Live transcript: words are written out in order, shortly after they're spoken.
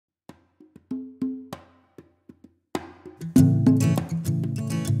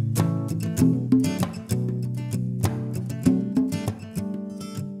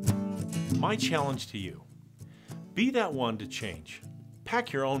My challenge to you, be that one to change.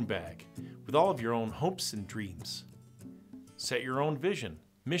 Pack your own bag with all of your own hopes and dreams. Set your own vision,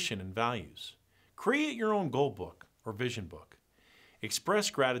 mission, and values. Create your own goal book or vision book. Express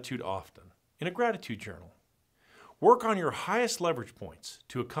gratitude often in a gratitude journal. Work on your highest leverage points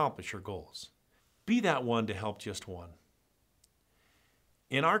to accomplish your goals. Be that one to help just one.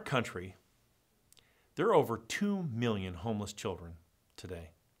 In our country, there are over 2 million homeless children today.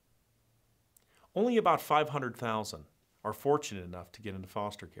 Only about 500,000 are fortunate enough to get into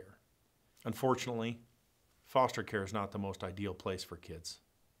foster care. Unfortunately, foster care is not the most ideal place for kids.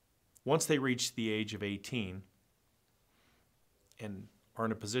 Once they reach the age of 18 and are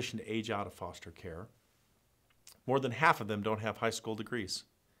in a position to age out of foster care, more than half of them don't have high school degrees.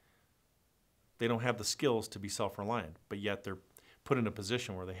 They don't have the skills to be self-reliant, but yet they're put in a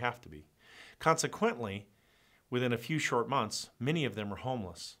position where they have to be. Consequently, within a few short months, many of them are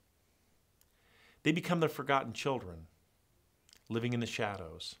homeless. They become the forgotten children, living in the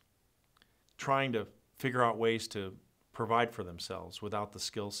shadows, trying to figure out ways to provide for themselves without the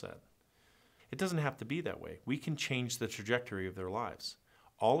skill set. It doesn't have to be that way. We can change the trajectory of their lives.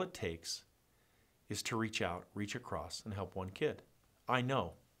 All it takes is to reach out, reach across, and help one kid. I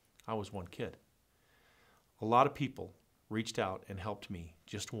know. I was one kid. A lot of people reached out and helped me,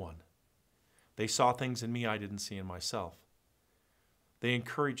 just one. They saw things in me I didn't see in myself. They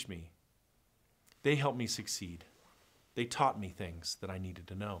encouraged me. They helped me succeed. They taught me things that I needed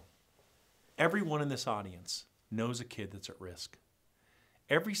to know. Everyone in this audience knows a kid that's at risk.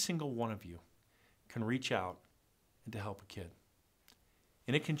 Every single one of you can reach out and to help a kid.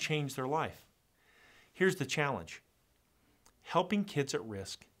 And it can change their life. Here's the challenge. Helping kids at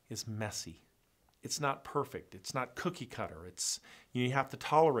risk is messy. It's not perfect. It's not cookie cutter. You have to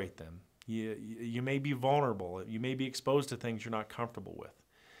tolerate them. You may be vulnerable. You may be exposed to things you're not comfortable with.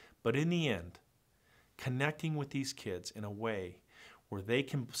 But in the end, connecting with these kids in a way where they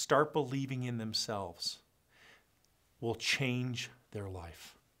can start believing in themselves will change their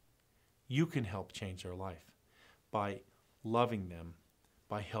life. You can help change their life by loving them,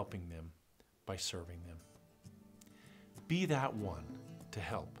 by helping them, by serving them. Be that one to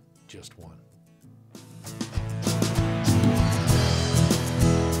help just one.